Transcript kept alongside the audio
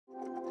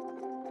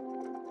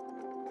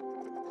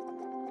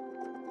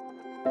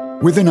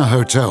Within a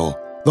hotel,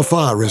 the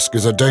fire risk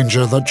is a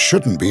danger that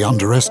shouldn't be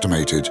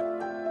underestimated.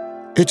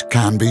 It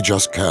can be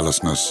just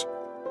carelessness.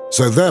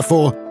 So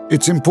therefore,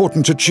 it's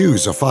important to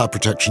choose a fire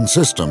protection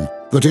system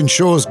that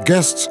ensures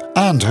guests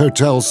and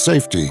hotels'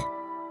 safety.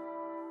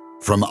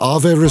 From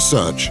Ave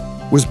Research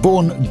was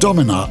born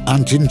DOMINA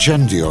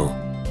Antincendio,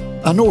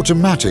 an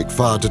automatic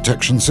fire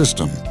detection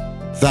system.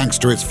 Thanks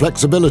to its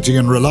flexibility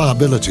and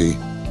reliability,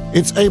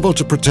 it's able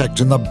to protect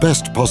in the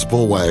best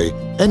possible way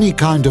any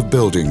kind of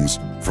buildings,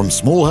 from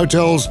small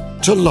hotels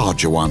to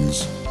larger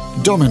ones.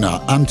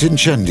 DOMINA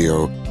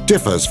Antincendio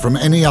differs from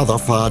any other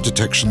fire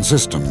detection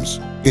systems.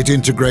 It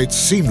integrates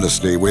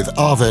seamlessly with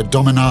Ave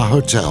Domina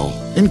Hotel.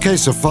 In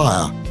case of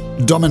fire,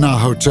 Domina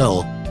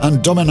Hotel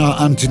and DOMINA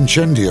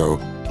Antincendio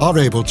are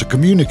able to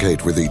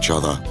communicate with each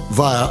other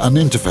via an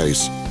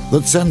interface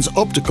that sends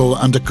optical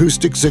and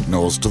acoustic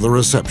signals to the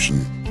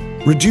reception,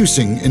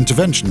 reducing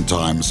intervention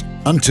times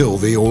until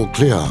the all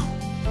clear.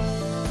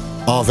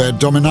 Ave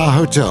Domina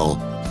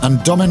Hotel and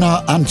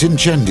DOMINA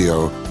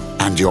Antincendio,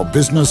 and your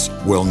business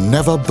will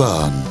never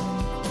burn.